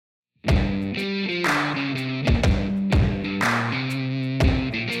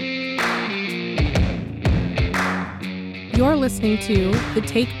listening to the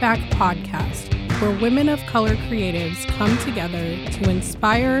Take Back podcast, where women of color creatives come together to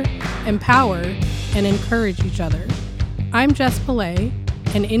inspire, empower, and encourage each other. I'm Jess Pillay,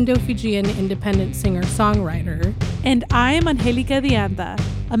 an Indo-Fijian independent singer-songwriter. And I'm Angelica,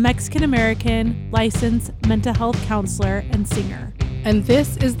 a Mexican-American licensed mental health counselor and singer. And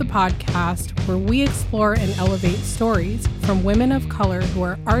this is the podcast where we explore and elevate stories from women of color who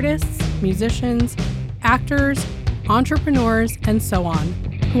are artists, musicians, actors, entrepreneurs, and so on,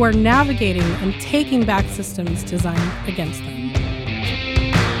 who are navigating and taking back systems designed against them.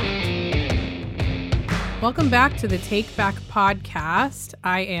 Welcome back to the Take Back podcast.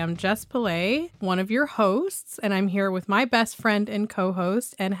 I am Jess Pillay, one of your hosts, and I'm here with my best friend and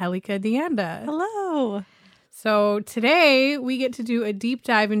co-host, Angelica Deanda. Hello. So today we get to do a deep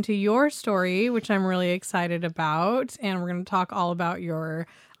dive into your story, which I'm really excited about. And we're going to talk all about your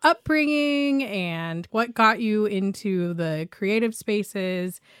upbringing and what got you into the creative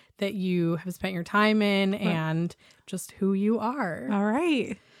spaces that you have spent your time in and just who you are. All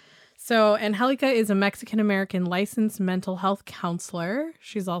right. So Angelica is a Mexican-American licensed mental health counselor.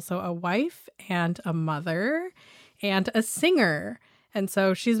 She's also a wife and a mother and a singer. And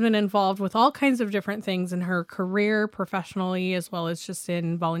so she's been involved with all kinds of different things in her career professionally, as well as just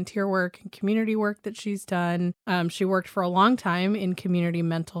in volunteer work and community work that she's done. She worked for a long time in community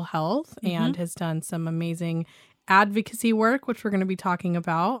mental health and has done some amazing advocacy work, which we're going to be talking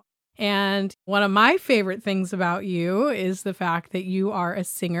about. And one of my favorite things about you is the fact that you are a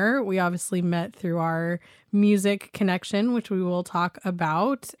singer. We obviously met through our music connection, which we will talk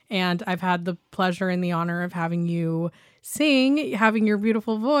about. And I've had the pleasure and the honor of having you sing, having your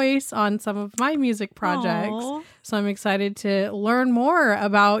beautiful voice on some of my music projects. Aww. So I'm excited to learn more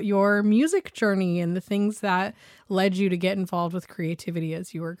about your music journey and the things that led you to get involved with creativity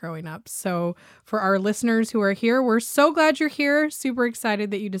as you were growing up. So for our listeners who are here, we're so glad you're here. Super excited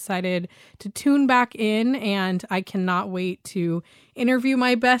that you decided to tune back in. And I cannot wait to interview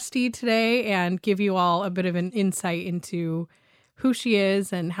my bestie today and give you all a bit of an insight into who she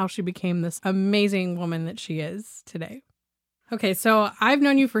is and how she became this amazing woman that she is today. Okay, so I've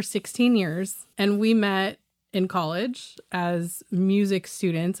known you for 16 years, and we met in college as music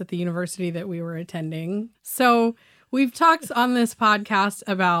students at the university that we were attending. So we've talked on this podcast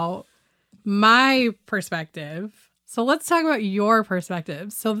about my perspective. So let's talk about your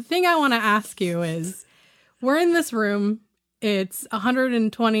perspective. So the thing I want to ask you is, we're in this room. It's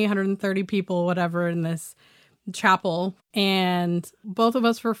 120, 130 people, whatever, in this chapel, and both of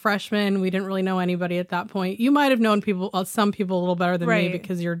us were freshmen. We didn't really know anybody at that point. You might have known some people a little better than me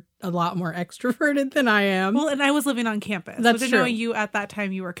because you're a lot more extroverted than I am. Well, and I was living on campus. That's true. Knowing you at that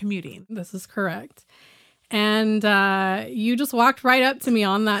time, you were commuting. This is correct. And you just walked right up to me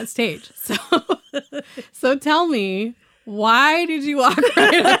on that stage. So tell me, why did you walk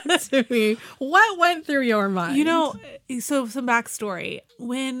right up to me? What went through your mind? You know, so some backstory.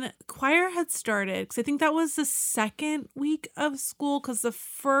 When choir had started, because I think that was the second week of school, because the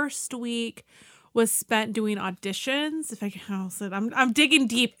first week was spent doing auditions. If I can, I'm digging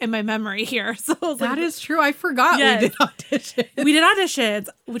deep in my memory here. So that is true. I forgot we did auditions. We did auditions,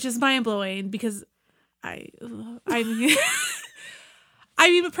 which is mind blowing because I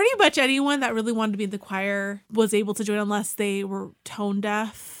mean, pretty much anyone that really wanted to be in the choir was able to join unless they were tone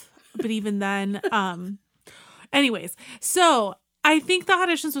deaf. But even then, anyways, so I think the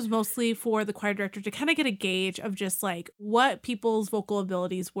auditions was mostly for the choir director to kind of get a gauge of just like what people's vocal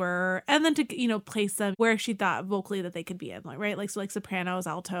abilities were, and then to, you know, place them where she thought vocally that they could be in, like, right? Like, so like sopranos,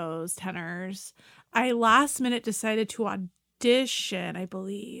 altos, tenors. I last minute decided to audition, I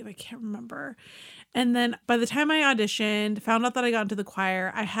believe. I can't remember. And then by the time I auditioned, found out that I got into the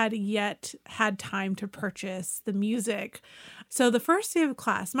choir, I had yet had time to purchase the music. So the first day of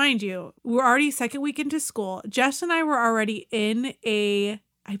class, mind you, we were already second week into school. Jess and I were already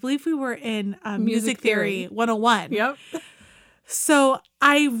I believe we were in Music Theory 101. Yep. So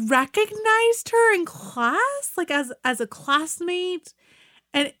I recognized her in class, like as a classmate.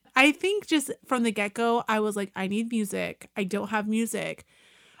 And I think just from the get-go, I was like, I need music. I don't have music.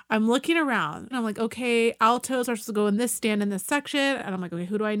 I'm looking around and I'm like, okay, altos are supposed to go in this stand in this section. And I'm like, okay,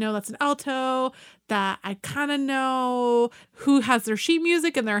 who do I know that's an alto that I kind of know? Who has their sheet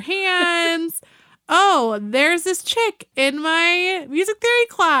music in their hands? Oh, there's this chick in my music theory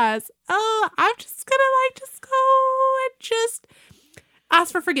class. Oh, I'm just going to just go and just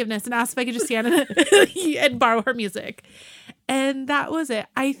ask for forgiveness and ask if I could just stand and borrow her music. And that was it.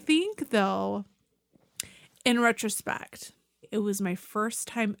 I think, though, in retrospect, it was my first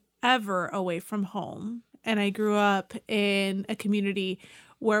time ever away from home. And I grew up in a community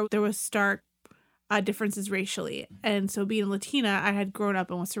where there was stark differences racially. And so being Latina, I had grown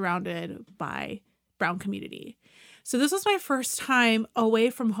up and was surrounded by brown community. So this was my first time away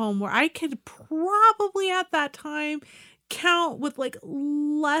from home where I could probably at that time count with like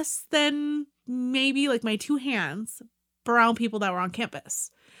less than maybe like my two hands brown people that were on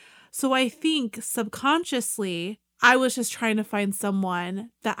campus. So I think subconsciously I was just trying to find someone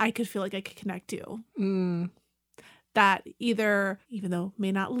that I could feel like I could connect to. That either, even though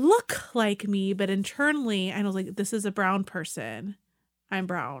may not look like me, but internally I was like, this is a brown person. I'm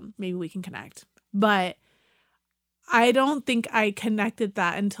brown. Maybe we can connect. But I don't think I connected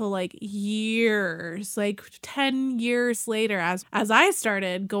that until like years, like 10 years later, as I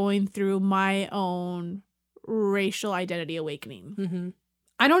started going through my own racial identity awakening. Mm-hmm.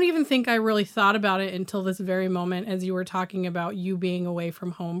 I don't even think I really thought about it until this very moment as you were talking about you being away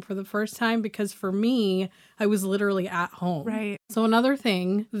from home for the first time, because for me, I was literally at home. Right. So another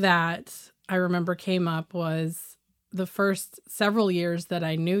thing that I remember came up was the first several years that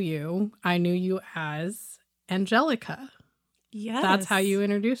I knew you as Angelica. Yes. That's how you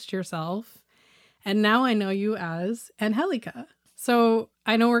introduced yourself. And now I know you as Angelica. So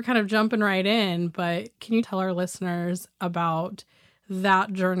I know we're kind of jumping right in, but can you tell our listeners about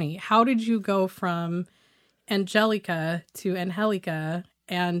that journey? How did you go from Angelica to Angelica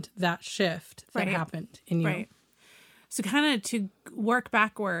and that shift that happened in you? Right. So kind of to work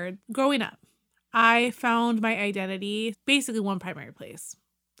backward, growing up, I found my identity basically one primary place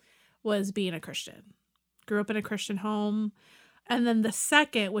was being a Christian. Grew up in a Christian home. And then the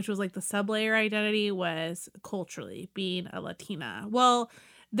second, which was like the sub-layer identity, was culturally being a Latina. Well,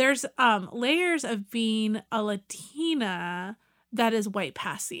 there's layers of being a Latina that is white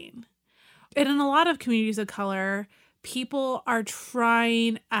passing. And in a lot of communities of color, people are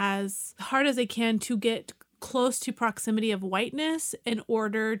trying as hard as they can to get close to proximity of whiteness in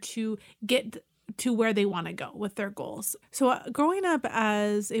order to get to where they want to go with their goals. So growing up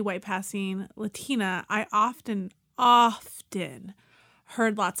as a white passing Latina, I often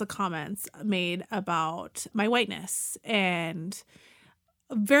heard lots of comments made about my whiteness and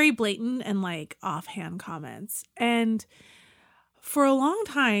very blatant and like offhand comments. And for a long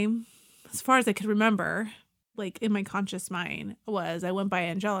time, as far as I could remember, like in my conscious mind was I went by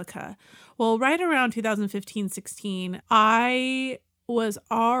Angelica. Well, right around 2015-16, I was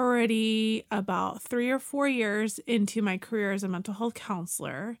already about 3 or 4 years into my career as a mental health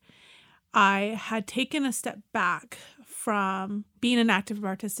counselor. I had taken a step back from being an active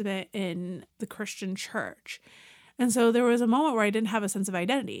participant in the Christian church. And so there was a moment where I didn't have a sense of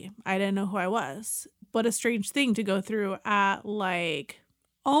identity. I didn't know who I was. What a strange thing to go through at like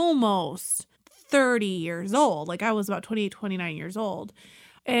almost 30 years old. Like I was about 28, 29 years old.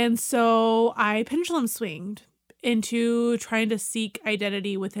 And so I pendulum swinged into trying to seek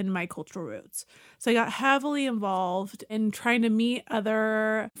identity within my cultural roots. So I got heavily involved in trying to meet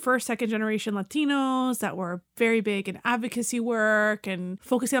other first, second generation Latinos that were very big in advocacy work and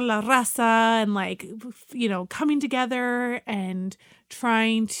focusing on la raza and like, you know, coming together and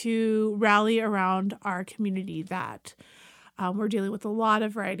trying to rally around our community that we're dealing with a lot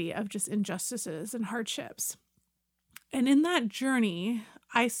of variety of just injustices and hardships. And in that journey,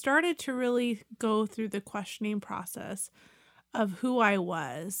 I started to really go through the questioning process of who I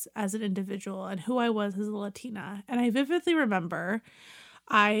was as an individual and who I was as a Latina. And I vividly remember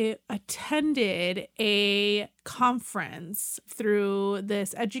I attended a conference through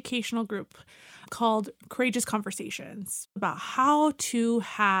this educational group called Courageous Conversations about how to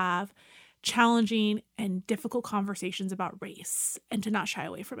have challenging and difficult conversations about race and to not shy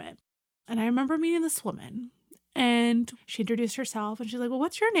away from it. And I remember meeting this woman. And she introduced herself and she's like, well,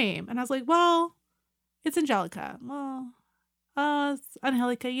 what's your name? And I was like, well, it's Angelica. Well, it's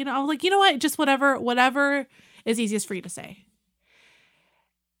Angelica. You know, I was like, you know what? Just whatever is easiest for you to say.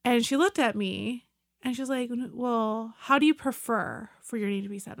 And she looked at me and she was like, well, how do you prefer for your name to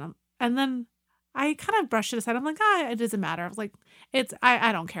be said? And then I kind of brushed it aside. I'm like, it doesn't matter. I was like,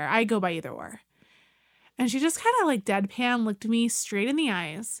 I don't care. I go by either or. And she just kind of like deadpan looked me straight in the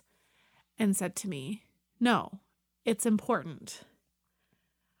eyes and said to me, no, it's important.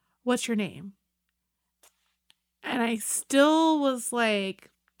 What's your name? And I still was like,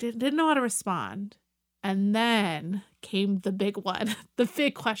 didn't know how to respond. And then came the big one, the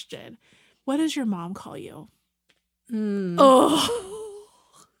big question. What does your mom call you? Oh,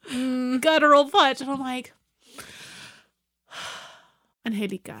 guttural punch. And I'm like,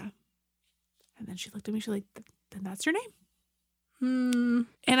 Angelica. And then she looked at me. She's like, then that's your name. And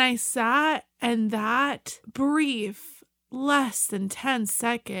I sat, and that brief, less than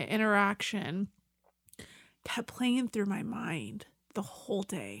 10-second interaction kept playing through my mind the whole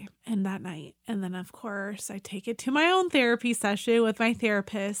day and that night. And then, of course, I take it to my own therapy session with my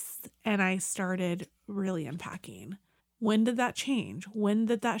therapist, and I started really unpacking. When did that change? When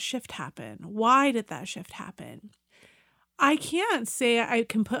did that shift happen? Why did that shift happen? I can't say I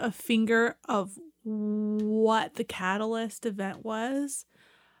can put a finger of what the catalyst event was,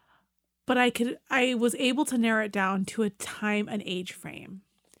 but I was able to narrow it down to a time and age frame.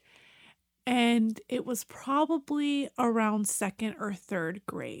 And it was probably around 2nd or 3rd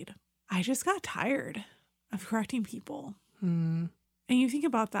grade. I just got tired of correcting people. And you think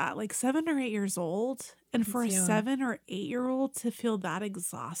about that, like 7 or 8 years old, and for a 7 or 8-year-old to feel that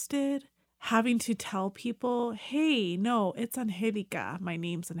exhausted, having to tell people, hey, no, it's Angelica. My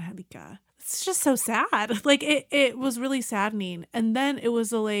name's Angelica. It's just so sad. Like it was really saddening. And then it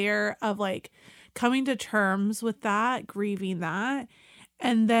was a layer of like coming to terms with that, grieving that,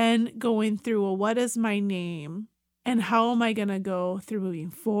 and then going through, well, what is my name and how am I going to go through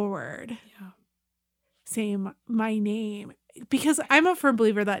moving forward? Yeah. Saying my name. Because I'm a firm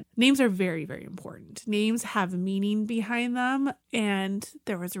believer that names are very, very important. Names have meaning behind them. And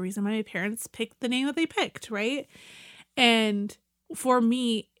there was a reason why my parents picked the name that they picked, right? And for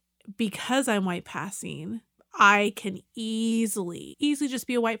me, because I'm white passing, I can easily just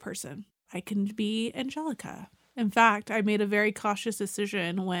be a white person. I can be Angelica. In fact, I made a very cautious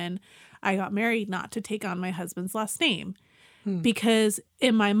decision when I got married not to take on my husband's last name. Because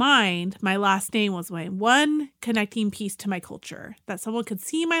in my mind, my last name was my one connecting piece to my culture. That someone could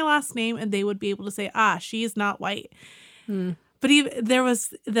see my last name and they would be able to say, she is not white. But there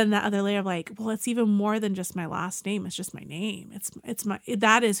was then that other layer of like, well, it's even more than just my last name. It's just my name.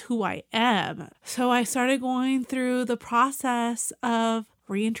 That is who I am. So I started going through the process of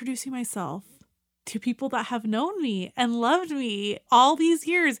reintroducing myself to people that have known me and loved me all these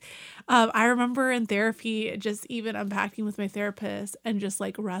years. I remember in therapy, just even unpacking with my therapist and just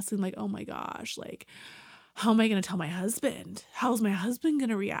like wrestling, like, oh my gosh, like, how am I going to tell my husband? How's my husband going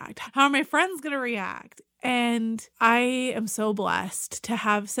to react? How are my friends going to react? And I am so blessed to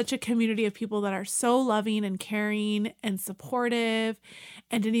have such a community of people that are so loving and caring and supportive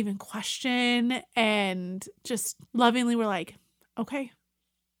and didn't even question and just lovingly were like, okay,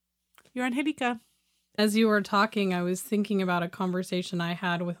 you're Angelica. As you were talking, I was thinking about a conversation I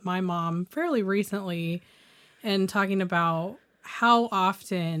had with my mom fairly recently and talking about how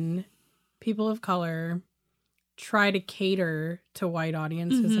often people of color try to cater to white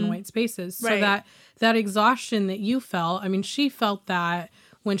audiences and white spaces. So that exhaustion that you felt, I mean, she felt that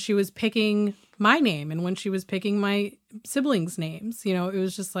when she was picking my name and when she was picking my siblings' names. You know, it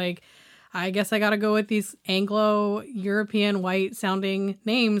was just like, I guess I got to go with these Anglo-European white sounding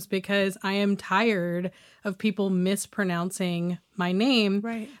names because I am tired of people mispronouncing my name.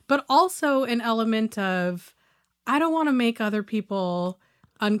 Right. But also an element of, I don't want to make other people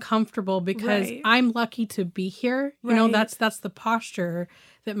uncomfortable because I'm lucky to be here. You know, that's the posture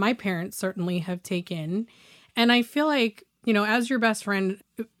that my parents certainly have taken. And I feel like, you know, as your best friend,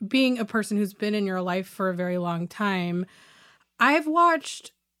 being a person who's been in your life for a very long time, I've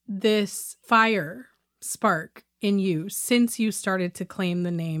watched this fire spark in you since you started to claim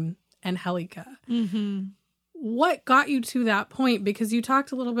the name Angelica. What got you to that point? Because you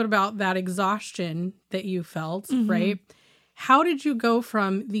talked a little bit about that exhaustion that you felt, right? How did you go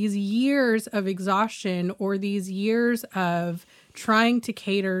from these years of exhaustion or these years of trying to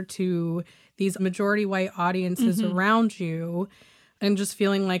cater to these majority white audiences around you and just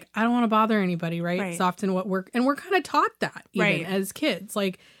feeling like, I don't want to bother anybody, right? It's often what we're kind of taught that even as kids,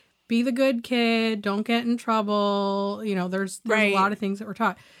 like, be the good kid, don't get in trouble. You know, there's a lot of things that we're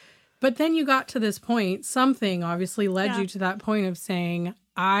taught. But then you got to this point, something obviously led you to that point of saying,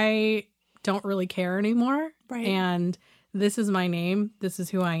 I don't really care anymore. And this is my name. This is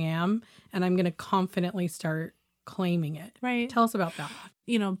who I am. And I'm going to confidently start claiming it. Tell us about that.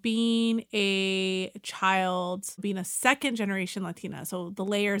 You know, being a child, being a second generation Latina. So the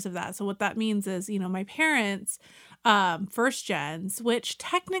layers of that. So what that means is, you know, my parents, first gens, which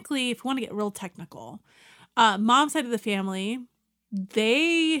technically, if you want to get real technical, mom's side of the family,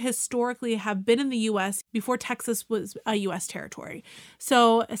 they historically have been in the U.S. before Texas was a U.S. territory.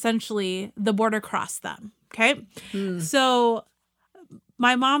 So essentially the border crossed them. Okay. So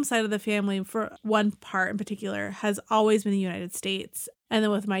my mom's side of the family, for one part in particular, has always been the United States. And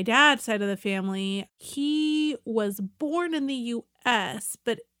then with my dad's side of the family, he was born in the U.S.,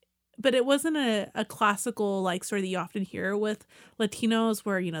 but it wasn't a classical like story that you often hear with Latinos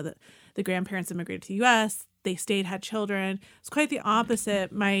where, you know, the grandparents immigrated to the U.S., they stayed, had children. It's quite the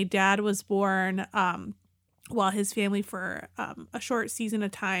opposite. My dad was born while his family for a short season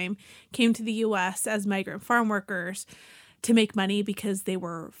of time came to the U.S. as migrant farm workers to make money because they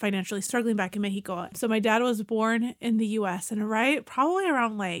were financially struggling back in Mexico. So my dad was born in the US, and probably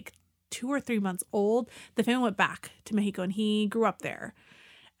around like 2 or 3 months old, the family went back to Mexico and he grew up there.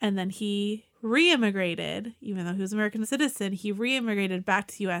 And then he re-immigrated, even though he was an American citizen, he re-immigrated back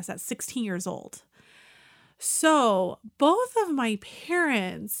to the US at 16 years old. So both of my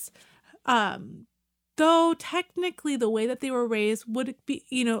parents, though technically the way that they were raised would be,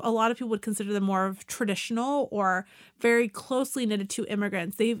 a lot of people would consider them more of traditional or very closely knitted to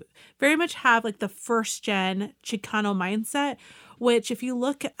immigrants. They very much have like the first gen Chicano mindset, which if you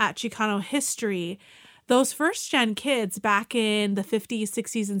look at Chicano history, those first gen kids back in the 50s,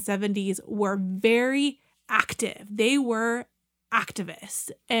 60s, and 70s were very active. They were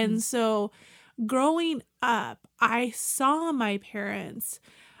activists. And so growing up, I saw my parents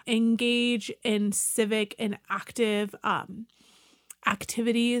engage in civic and active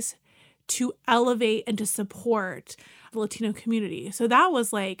activities to elevate and to support the Latino community. So that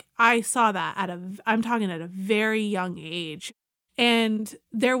was like, I saw that I'm talking at a very young age. And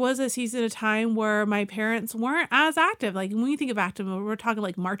there was a season of time where my parents weren't as active. Like when you think of active, we're talking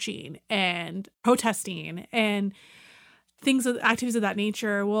like marching and protesting and activities of that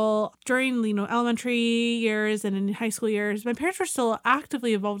nature. Well, during, elementary years and in high school years, my parents were still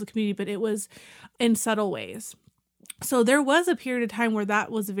actively involved in the community, but it was in subtle ways. So there was a period of time where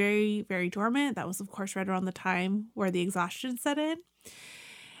that was very, very dormant. That was, of course, right around the time where the exhaustion set in.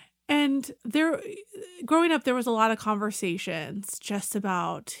 And growing up, there was a lot of conversations just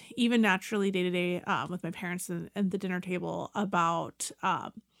about, even naturally day to day with my parents and the dinner table, about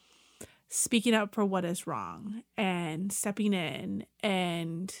speaking up for what is wrong and stepping in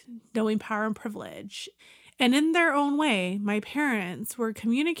and knowing power and privilege. And in their own way, my parents were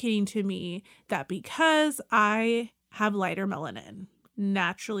communicating to me that because I have lighter melanin,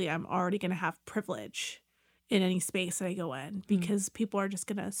 naturally I'm already going to have privilege in any space that I go in because people are just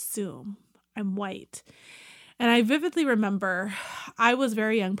going to assume I'm white. And I vividly remember I was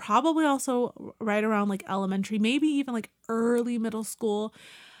very young, probably also right around like elementary, maybe even like early middle school.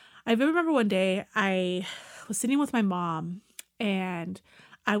 I remember one day I was sitting with my mom and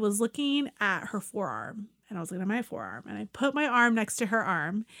I was looking at her forearm and I was looking at my forearm and I put my arm next to her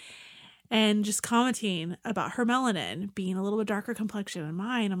arm and just commenting about her melanin being a little bit darker complexion than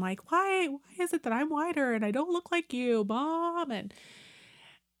mine. I'm like, why is it that I'm whiter and I don't look like you, Mom? And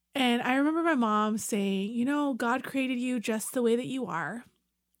I remember my mom saying, God created you just the way that you are.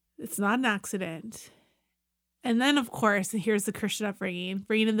 It's not an accident. And then, of course, here's the Christian upbringing,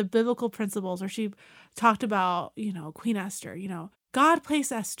 bringing in the biblical principles where she talked about, Queen Esther, God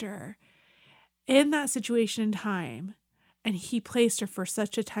placed Esther in that situation in time, and he placed her for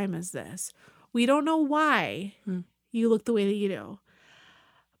such a time as this. We don't know why you look the way that you do,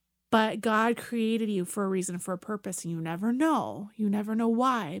 but God created you for a reason, for a purpose, and you never know. You never know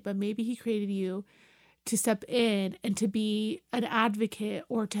why, but maybe he created you to step in and to be an advocate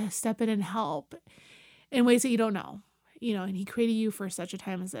or to step in and help in ways that you don't know, and he created you for such a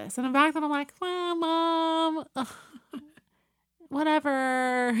time as this. And back then I'm like, well, Mom,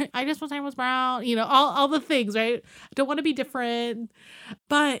 whatever. I just wish I was brown, all the things, right? I don't want to be different.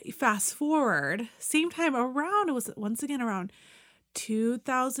 But fast forward, same time around, it was once again around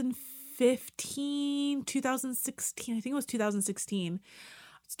 2015, 2016, I think it was 2016. I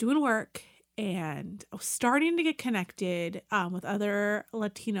was doing work and I was starting to get connected with other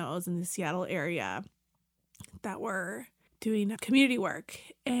Latinos in the Seattle area that were doing community work.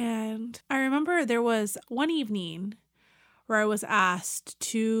 And I remember there was one evening where I was asked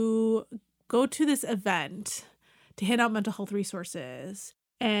to go to this event to hand out mental health resources.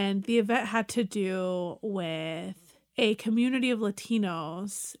 And the event had to do with a community of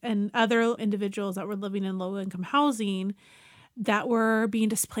Latinos and other individuals that were living in low-income housing that were being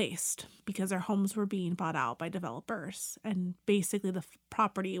displaced because their homes were being bought out by developers. And basically the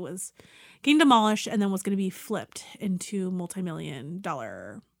property was getting demolished and then was going to be flipped into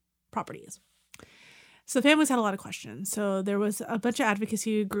multi-million-dollar properties. So the families had a lot of questions. So there was a bunch of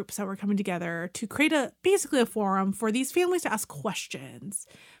advocacy groups that were coming together to create basically a forum for these families to ask questions.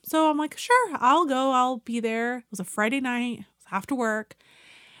 So I'm like, sure, I'll go. I'll be there. It was a Friday night. It was after work.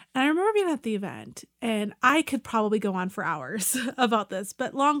 And I remember being at the event, and I could probably go on for hours about this,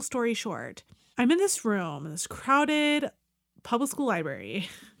 but long story short, I'm in this room, in this crowded public school library,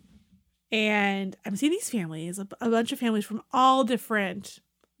 and I'm seeing these families, a bunch of families from all different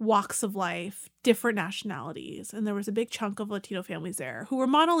walks of life, different nationalities, and there was a big chunk of Latino families there who were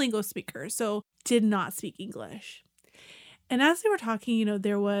monolingual speakers, so did not speak English. And as they were talking,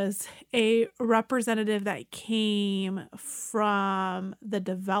 there was a representative that came from the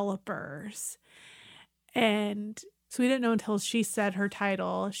developers. And So we didn't know until she said her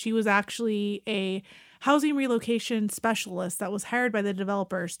title. She was actually a housing relocation specialist that was hired by the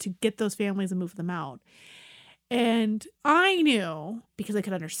developers to get those families and move them out. And I knew, because I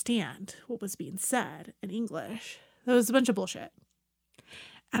could understand what was being said in English, that was a bunch of bullshit.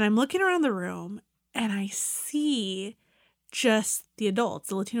 And I'm looking around the room and I see just the adults,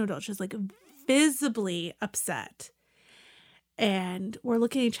 the Latino adults, just like visibly upset. And we're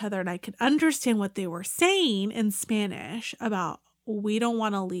looking at each other and I could understand what they were saying in Spanish about we don't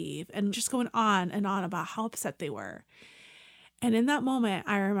want to leave, and just going on and on about how upset they were. And in that moment,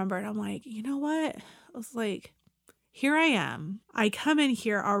 I remembered, I'm like, you know what? I was like, here I am. I come in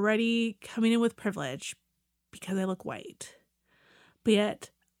here already coming in with privilege because I look white. But yet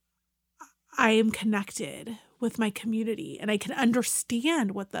I am connected with my community and I can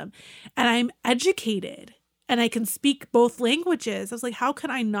understand with them. And I'm educated and I can speak both languages. I was like, how could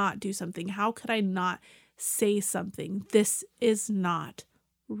I not do something? How could I not say something? This is not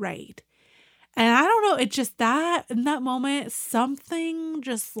right. And I don't know, it just that in that moment, something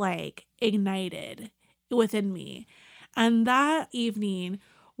just like ignited within me. And that evening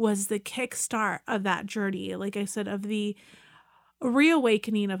was the kickstart of that journey, like I said, of the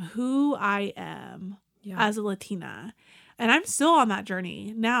reawakening of who I am as a Latina. And I'm still on that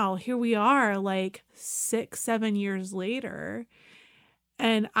journey now. Here we are, like 6-7 years later,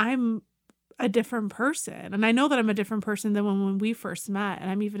 and I'm a different person. And I know that I'm a different person than when we first met. And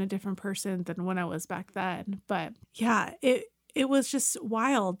I'm even a different person than when I was back then. But yeah, it was just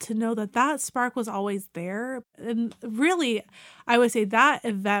wild to know that that spark was always there. And really, I would say that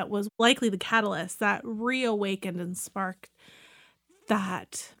event was likely the catalyst that reawakened and sparked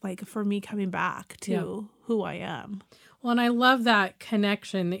that, like, for me coming back to who I am. Well, and I love that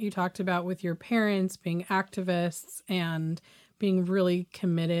connection that you talked about with your parents being activists and being really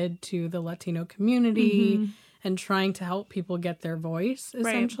committed to the Latino community and trying to help people get their voice,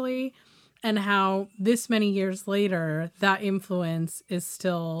 essentially. Right. And how this many years later, that influence is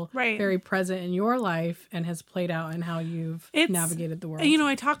still very present in your life and has played out in how you've navigated the world. You know,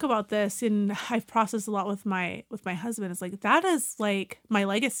 I talk about this and I've processed a lot with my husband. It's like, that is like my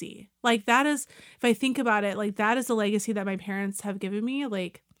legacy. Like that is, if I think about it, like that is the legacy that my parents have given me.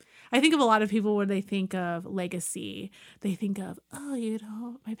 Like, I think of a lot of people when they think of legacy, they think of, oh, you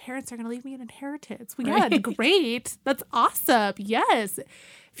know, my parents are going to leave me an inheritance. Well, yeah, great. That's awesome. Yes.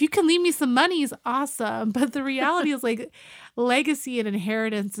 If you can leave me some money, is awesome. But the reality is like legacy and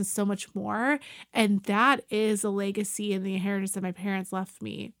inheritance is so much more. And that is a legacy and the inheritance that my parents left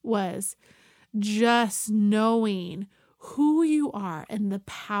me was just knowing who you are and the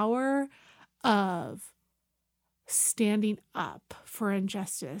power of standing up for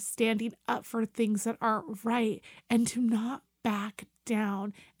injustice, standing up for things that aren't right, and to not back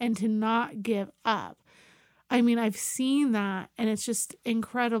down and to not give up. I mean, I've seen that and it's just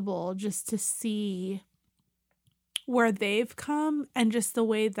incredible just to see where they've come and just the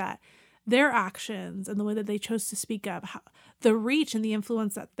way that their actions and the way that they chose to speak up, how, the reach and the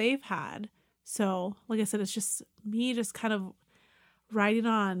influence that they've had. So, like I said, it's just me just kind of riding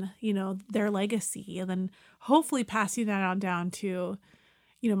on, you know, their legacy and then hopefully passing that on down to,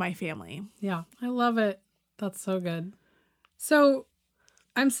 you know, my family. Yeah, I love it. That's so good. So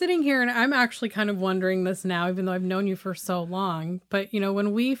I'm sitting here and I'm actually kind of wondering this now, even though I've known you for so long. But, you know,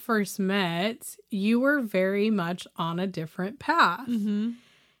 when we first met, you were very much on a different path. Mm-hmm.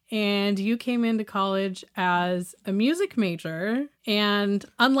 And you came into college as a music major. And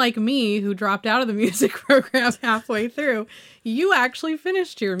unlike me, who dropped out of the music program halfway through, you actually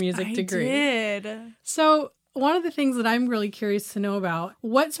finished your music degree. I did. So one of the things that I'm really curious to know about,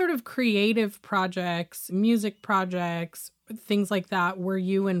 what sort of creative projects, music projects, things like that were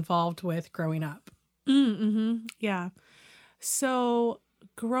you involved with growing up? Mm-hmm. Yeah. So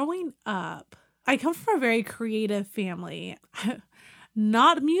growing up, I come from a very creative family.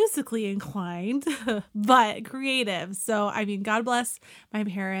 Not musically inclined, but creative. So, I mean, God bless my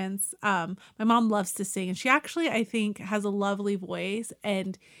parents. My mom loves to sing, and she actually, I think, has a lovely voice.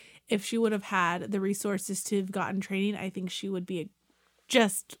 And if she would have had the resources to have gotten training, I think she would be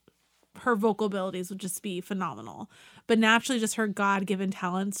her vocal abilities would just be phenomenal. But naturally, just her God-given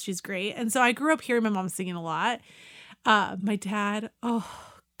talents, she's great. And so I grew up hearing my mom singing a lot. My dad,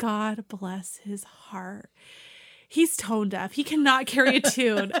 oh, God bless his heart. He's tone deaf. He cannot carry a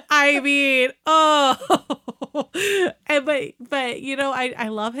tune. I mean, but you know, I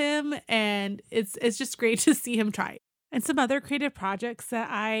love him, and it's just great to see him try. And some other creative projects that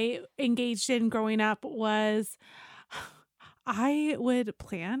I engaged in growing up was I would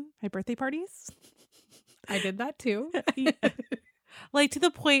plan my birthday parties. I did that too. Like to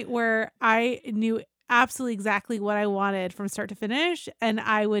the point where I knew absolutely exactly what I wanted from start to finish. And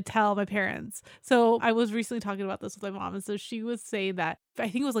I would tell my parents. So I was recently talking about this with my mom. And so she was saying that I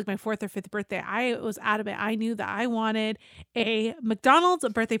think it was like my 4th or 5th birthday. I was adamant. I knew that I wanted a McDonald's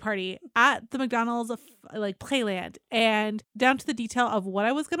birthday party at the McDonald's like Playland, and down to the detail of what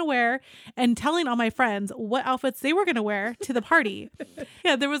I was going to wear, and telling all my friends what outfits they were going to wear to the party.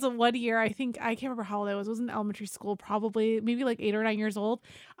 Yeah, there was a 1 year, I think, I can't remember how old I was. It was in elementary school, probably maybe like 8 or 9 years old.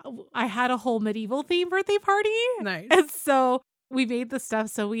 I had a whole medieval themed birthday party. Nice. And so we made the stuff.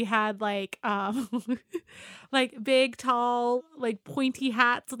 So we had like like big, tall, like pointy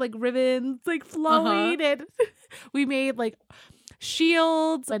hats with like ribbons like flowing. And we made like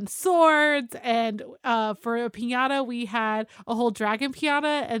shields and swords. And for a piñata, we had a whole dragon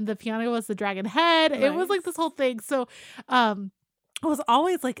piñata, and the piñata was the dragon head. Nice. It was like this whole thing. So it was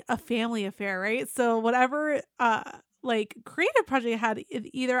always like a family affair, right? So whatever like creative project I had,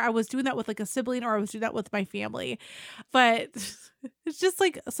 either I was doing that with like a sibling or I was doing that with my family. But it's just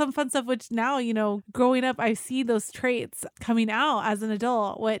like some fun stuff, which now, you know, growing up, I see those traits coming out as an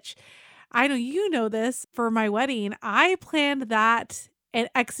adult, which I know you know this. For my wedding, I planned that and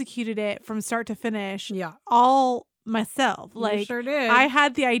executed it from start to finish. Yeah. All myself. You Like, sure did. I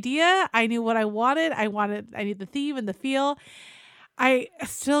had the idea. I knew what I wanted. I need the theme and the feel. I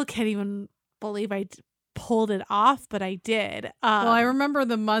still can't even believe I pulled it off, but I did. Well, I remember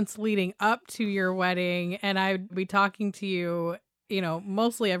the months leading up to your wedding, and I'd be talking to you, you know,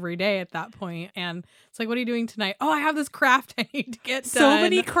 mostly every day at that point. And it's like, what are you doing tonight? Oh, I have this craft I need to get done. So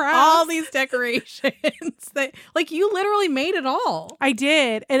many crafts. All these decorations. That, like, you literally made it all. I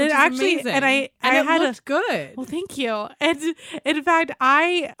did. And it actually, amazing. and it had looked good. Well, thank you. And in fact,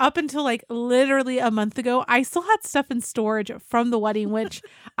 up until like literally a month ago, I still had stuff in storage from the wedding, which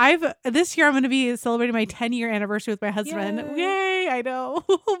this year I'm going to be celebrating my 10-year anniversary with my husband. Yay. I know.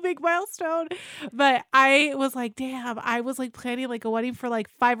 Big milestone. But I was like, damn, I was like planning like a wedding for like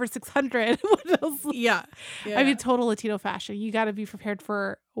 500 or 600. Yeah. I mean, total Latino fashion. You got to be prepared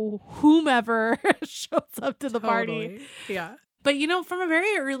for whomever shows up to the party. Yeah. But, you know, from a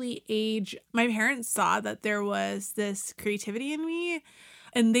very early age, my parents saw that there was this creativity in me,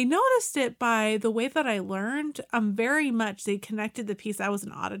 and they noticed it by the way that I learned. Very much, they connected the piece. I was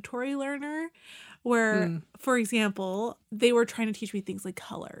an auditory learner where, for example, they were trying to teach me things like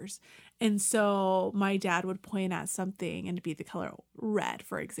colors. And so my dad would point at something and it'd be the color red,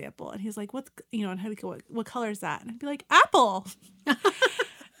 for example. And he's like, and I'd go, what color is that? And I'd be like, apple.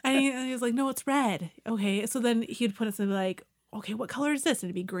 and he was like, no, it's red. Okay. So then he'd put it something like, okay, what color is this? And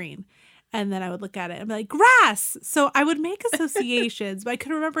it'd be green. And then I would look at it and be like, grass. So I would make associations, but I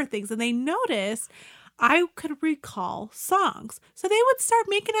could remember things. And they noticed I could recall songs. So they would start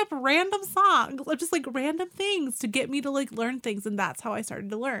making up random songs, just like random things to get me to like learn things. And that's how I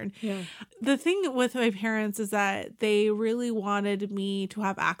started to learn. Yeah. The thing with my parents is that they really wanted me to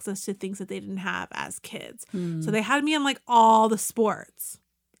have access to things that they didn't have as kids. So they had me in like all the sports.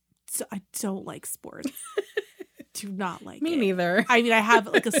 So I don't like sports. Do not like Me it. neither. I mean, I have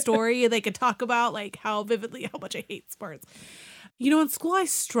like a story they could talk about, like how much I hate sports. You know, in school I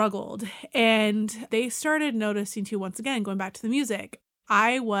struggled, and they started noticing too, once again, going back to the music.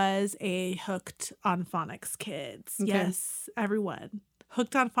 I was a hooked on phonics kids. Okay. Yes, everyone.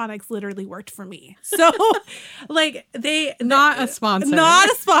 Hooked on phonics literally worked for me. So like not a sponsor. Not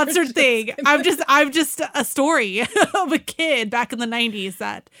a sponsored thing. I'm just a story of a kid back in the 90s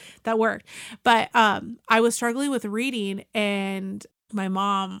that worked. But I was struggling with reading, and my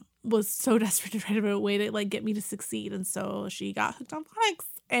mom was so desperate to try to find a way to like get me to succeed. And so she got hooked on phonics,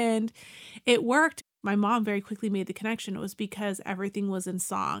 and it worked. My mom very quickly made the connection. It was because everything was in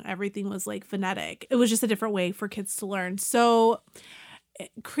song. Everything was like phonetic. It was just a different way for kids to learn. So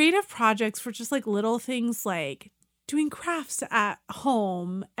creative projects for just like little things like doing crafts at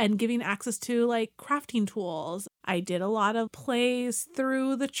home and giving access to like crafting tools. I did a lot of plays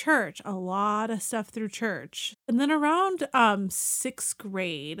through the church, a lot of stuff through church. And then around 6th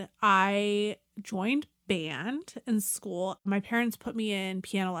grade, I joined band in school. My parents put me in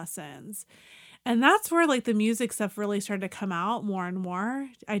piano lessons. And that's where like the music stuff really started to come out more and more.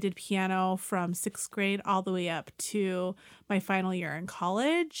 I did piano from 6th grade all the way up to my final year in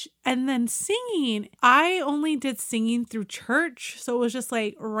college. And then singing, I only did singing through church. So it was just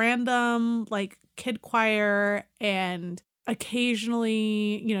like random like kid choir and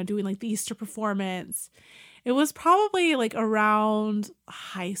occasionally, you know, doing like the Easter performance. It was probably like around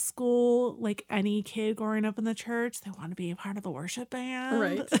high school, like any kid growing up in the church, they want to be a part of the worship band.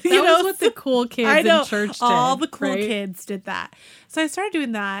 Right. That was what the cool kids in church did. All the cool right? kids did that. So I started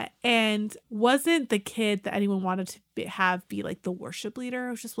doing that and wasn't the kid that anyone wanted to be like the worship leader.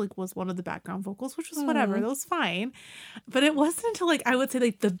 I was just like, was one of the background vocals, which was whatever. That was fine. But it wasn't until like, I would say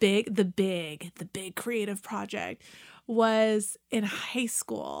like the big creative project was in high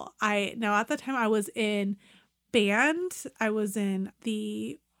school. Now at the time I was in band. I was in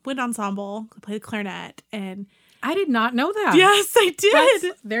the wind ensemble. I played clarinet, and I did not know that. yes, I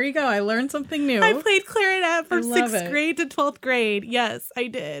did. There you go. I learned something new. I played clarinet from 6th grade to 12th grade. Yes, I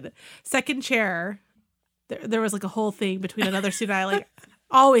did. Second chair. There was like a whole thing between another student and I, like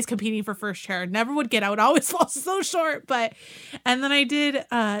always competing for first chair. Never would get out. Always fall so short. And then I did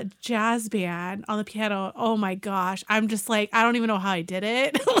jazz band on the piano. Oh my gosh. I'm just like, I don't even know how I did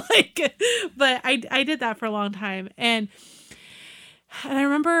it. But I did that for a long time. And I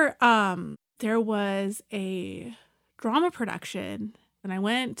remember there was a drama production and I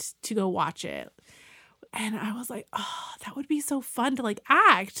went to go watch it. And I was like, oh, that would be so fun to like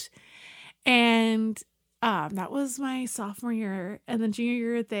act. And that was my sophomore year. And then junior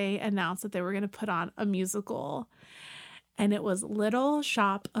year, they announced that they were going to put on a musical. And it was Little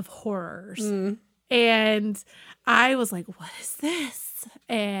Shop of Horrors. And I was like, what is this?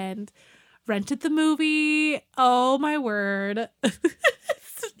 And rented the movie. Oh, my word.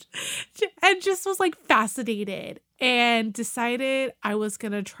 And just was like fascinated and decided I was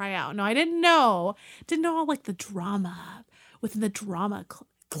going to try out. No, I didn't know all like the drama within the drama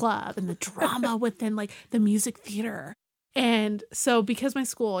club and the drama within like the music theater. And so because my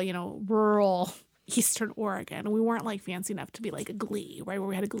school, rural Eastern Oregon, we weren't like fancy enough to be like a Glee, right? Where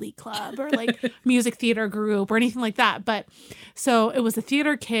we had a Glee club or like music theater group or anything like that. But so it was the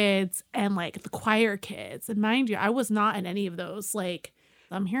theater kids and like the choir kids. And mind you, I was not in any of those. Like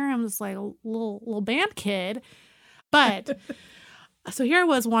I'm here, I'm just like a little band kid. But so here I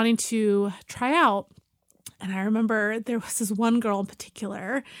was wanting to try out. And I remember there was this one girl in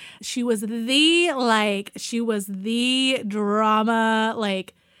particular. She was the drama,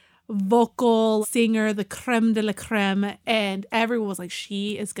 like vocal singer, the creme de la creme. And everyone was like,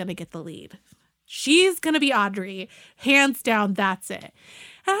 she is going to get the lead. She's going to be Audrey. Hands down, that's it.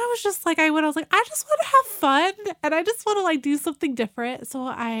 And I was just like, I was like, I just want to have fun. And I just want to like do something different. So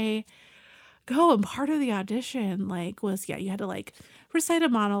I go, and part of the audition was, you had to like recite a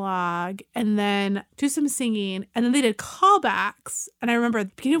monologue and then do some singing. And then they did callbacks. And I remember at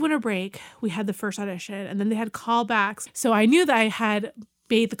the beginning of winter break, we had the first audition and then they had callbacks. So I knew that I had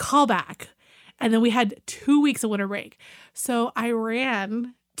made the callback. And then we had 2 weeks of winter break. So I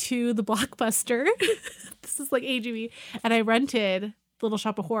ran to the Blockbuster. This is like aging me. And I rented Little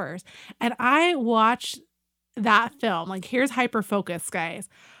Shop of Horrors. And I watched that film. Like, here's hyper focus, guys.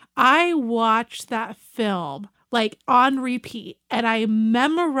 I watched that film like on repeat and I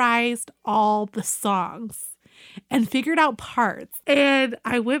memorized all the songs and figured out parts. And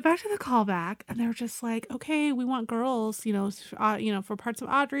I went back to the callback and they were just like, okay, we want girls, for parts of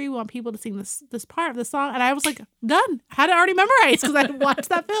Audrey, we want people to sing this part of the song. And I was like, done. Had it already memorized because I had watched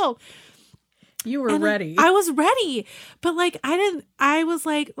that film. You were ready. I was ready. But I was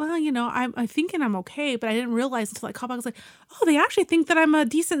like, well, I'm thinking I'm okay. But I didn't realize until I called back. I was like, oh, they actually think that I'm a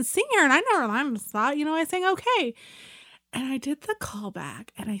decent singer. And I just thought, I sang okay. And I did the callback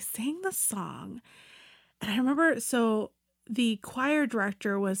and I sang the song. And I remember, so the choir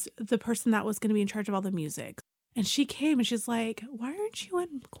director was the person that was going to be in charge of all the music. And she came and she's like, why aren't you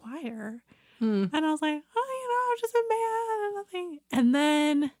in choir? And I was like, oh, I'm just a man and nothing. And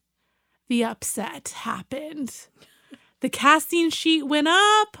then the upset happened. The casting sheet went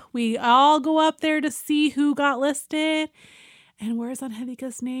up. We all go up there to see who got listed. And where's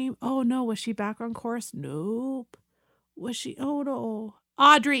Angelica's name? Oh, no. Was she background chorus? Nope. Was she? Oh, no.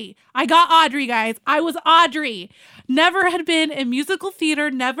 Audrey. I got Audrey, guys. I was Audrey. Never had been in musical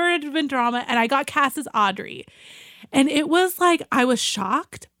theater, never had been drama, and I got cast as Audrey. And it was like, I was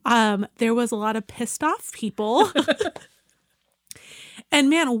shocked. There was a lot of pissed off people. And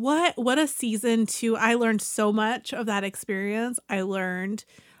man, what a season too. I learned so much of that experience. I learned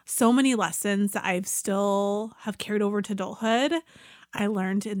so many lessons that I've still have carried over to adulthood. I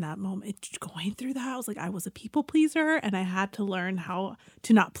learned in that moment going through that. I was like, I was a people pleaser and I had to learn how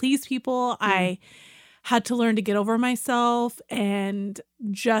to not please people. I had to learn to get over myself and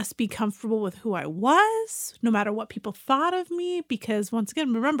just be comfortable with who I was, no matter what people thought of me. Because once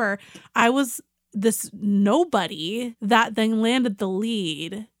again, remember, I was this nobody that then landed the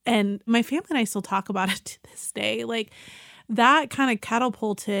lead. And my family and I still talk about it to this day. Like, that kind of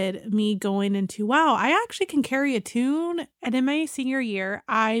catapulted me going into, wow, I actually can carry a tune. And in my senior year,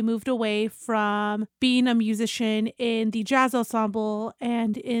 I moved away from being a musician in the jazz ensemble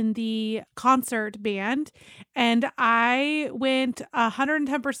and in the concert band. And I went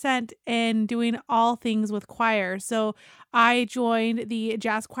 110% in doing all things with choir. So I joined the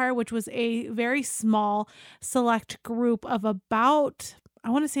jazz choir, which was a very small select group of about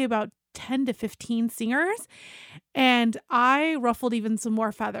 10 to 15 singers. And I ruffled even some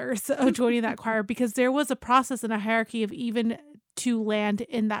more feathers of joining that choir, because there was a process and a hierarchy of even to land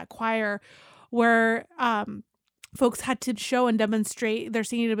in that choir where folks had to show and demonstrate their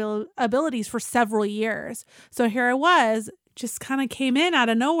singing abilities for several years. So here I was, just kind of came in out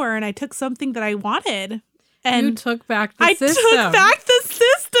of nowhere, and I took something that I wanted. And you took back the system. I took back the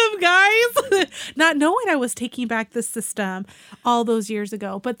system, guys. Not knowing I was taking back the system all those years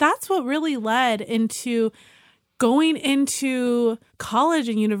ago. But that's what really led into going into college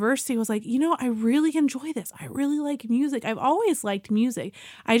and university. Was like, I really enjoy this. I really like music. I've always liked music.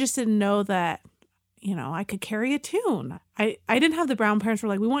 I just didn't know that, I could carry a tune. I didn't have the Brown parents who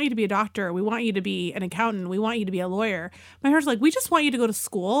were like, we want you to be a doctor. We want you to be an accountant. We want you to be a lawyer. My parents were like, we just want you to go to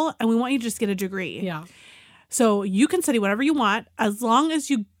school and we want you to just get a degree. Yeah. So you can study whatever you want as long as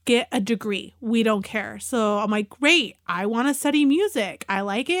you get a degree. We don't care. So I'm like, great. I want to study music. I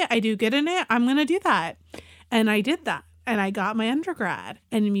like it. I do good in it. I'm going to do that. And I did that. And I got my undergrad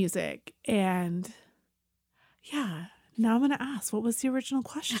in music. And yeah, now I'm going to ask, what was the original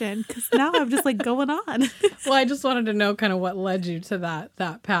question? Because now I'm just like going on. Well, I just wanted to know kind of what led you to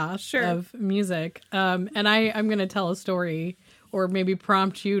that path of music. And I'm going to tell a story, or maybe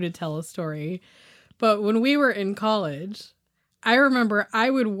prompt you to tell a story. But when we were in college, I remember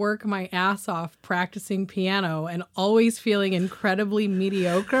I would work my ass off practicing piano and always feeling incredibly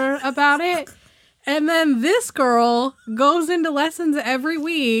mediocre about it. And then this girl goes into lessons every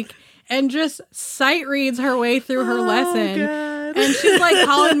week and just sight reads her way through her lesson. God. And she's like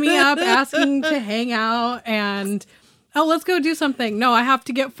calling me up, asking to hang out, and, oh, let's go do something. No, I have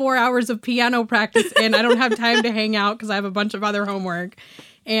to get 4 hours of piano practice in. I don't have time to hang out because I have a bunch of other homework.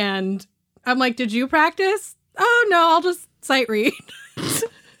 And I'm like, did you practice? Oh, no, I'll just sight read.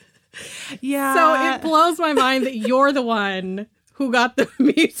 Yeah. So it blows my mind that you're the one who got the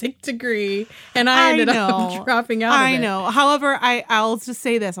music degree, and I ended up dropping out of it. I know. However, I'll just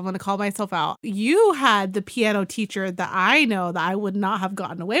say this. I'm going to call myself out. You had the piano teacher that I know that I would not have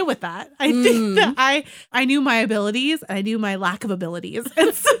gotten away with that. I think that I knew my abilities, and I knew my lack of abilities.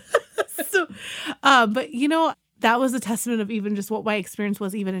 And but that was a testament of even just what my experience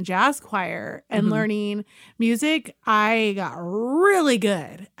was even in jazz choir and learning music. I got really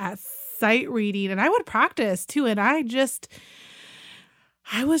good at sight reading, and I would practice too. And I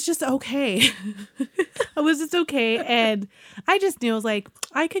was just okay. I was just okay. And I just knew, I was like,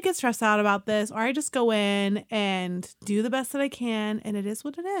 I could get stressed out about this, or I just go in and do the best that I can. And it is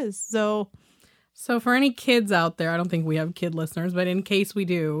what it is. So for any kids out there, I don't think we have kid listeners, but in case we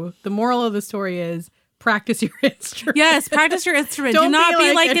do, the moral of the story is practice your instrument. Yes, practice your instrument. Do not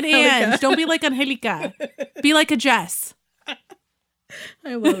be like an Ange. Don't be like Angelica. Be like a Jess.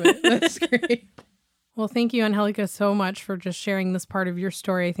 I love it. That's great. Well, thank you, Angelica, so much for just sharing this part of your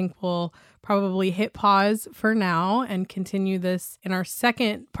story. I think we'll probably hit pause for now and continue this in our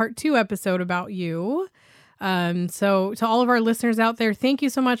second part 2 episode about you. So to all of our listeners out there, thank you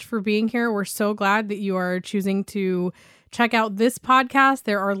so much for being here. We're so glad that you are choosing to check out this podcast.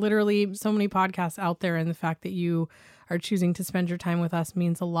 There are literally so many podcasts out there, and the fact that you are choosing to spend your time with us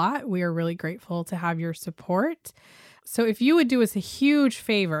means a lot. We are really grateful to have your support. So if you would do us a huge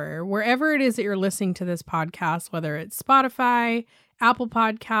favor, wherever it is that you're listening to this podcast, whether it's Spotify, Apple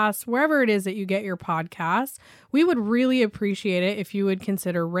Podcasts, wherever it is that you get your podcasts, we would really appreciate it if you would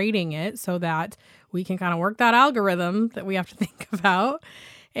consider rating it so that we can kind of work that algorithm that we have to think about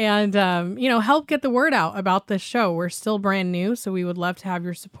and, help get the word out about this show. We're still brand new, so we would love to have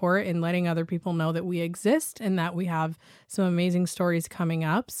your support in letting other people know that we exist and that we have some amazing stories coming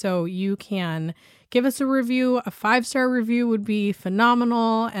up. So you can give us a review. A 5-star review would be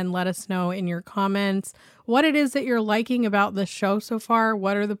phenomenal, and let us know in your comments what it is that you're liking about the show so far.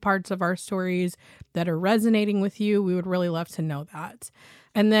 What are the parts of our stories that are resonating with you? We would really love to know that.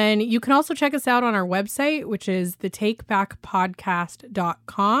 And then you can also check us out on our website, which is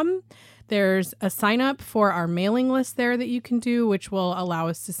thetakebackpodcast.com. There's a sign up for our mailing list there that you can do, which will allow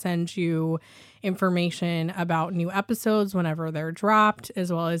us to send you information about new episodes whenever they're dropped,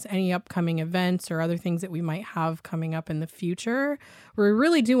 as well as any upcoming events or other things that we might have coming up in the future. we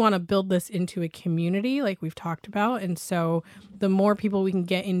really do want to build this into a community like we've talked about. And so the more people we can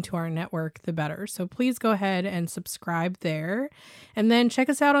get into our network, the better. So please go ahead and subscribe there. And then check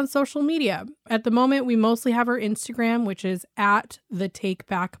us out on social media. At the moment, we mostly have our Instagram, which is at the Take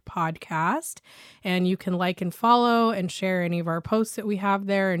Back Podcast. And you can like and follow and share any of our posts that we have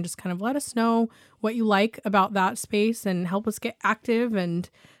there and just kind of let us know what you like about that space and help us get active and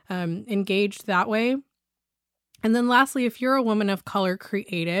engaged that way. And then lastly, if you're a woman of color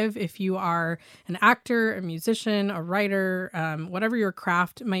creative, if you are an actor, a musician, a writer, whatever your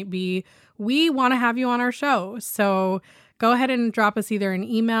craft might be, we want to have you on our show. So go ahead and drop us either an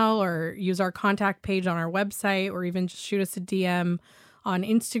email or use our contact page on our website, or even just shoot us a DM on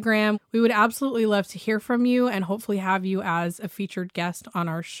Instagram. We would absolutely love to hear from you and hopefully have you as a featured guest on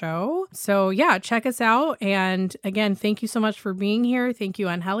our show. So yeah, check us out. And again, thank you so much for being here. Thank you,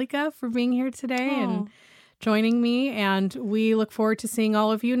 Angelica, for being here today and joining me. And we look forward to seeing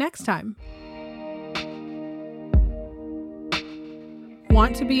all of you next time.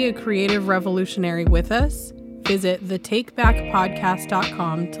 Want to be a creative revolutionary with us? Visit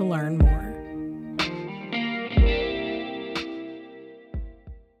thetakebackpodcast.com to learn more.